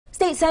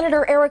State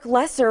Senator Eric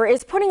Lesser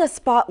is putting a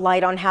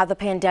spotlight on how the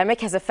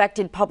pandemic has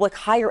affected public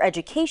higher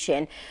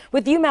education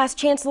with UMass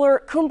Chancellor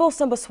Kumble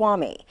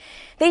Subbaswamy.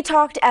 They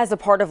talked as a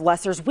part of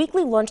Lesser's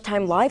weekly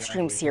lunchtime live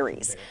stream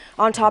series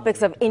on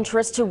topics of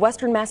interest to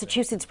Western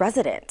Massachusetts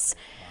residents.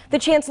 The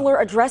Chancellor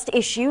addressed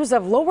issues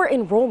of lower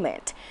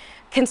enrollment,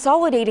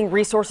 consolidating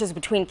resources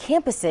between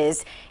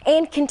campuses,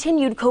 and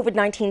continued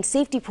COVID-19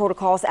 safety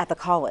protocols at the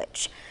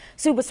college.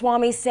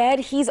 Subbaswamy said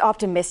he's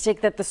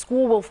optimistic that the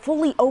school will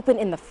fully open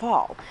in the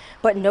fall,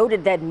 but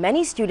noted that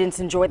many students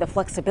enjoy the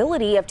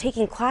flexibility of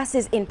taking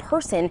classes in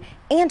person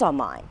and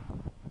online.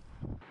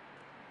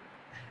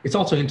 It's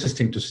also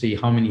interesting to see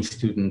how many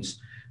students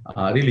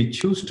really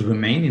choose to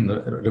remain in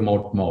the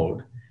remote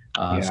mode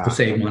to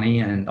save money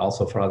and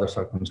also for other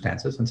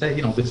circumstances, and say,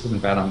 this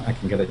isn't bad, I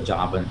can get a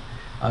job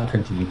and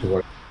continue to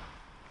work.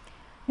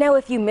 Now,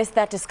 if you missed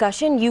that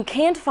discussion, you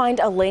can find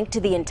a link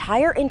to the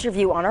entire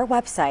interview on our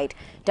website,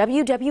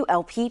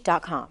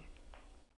 wwlp.com.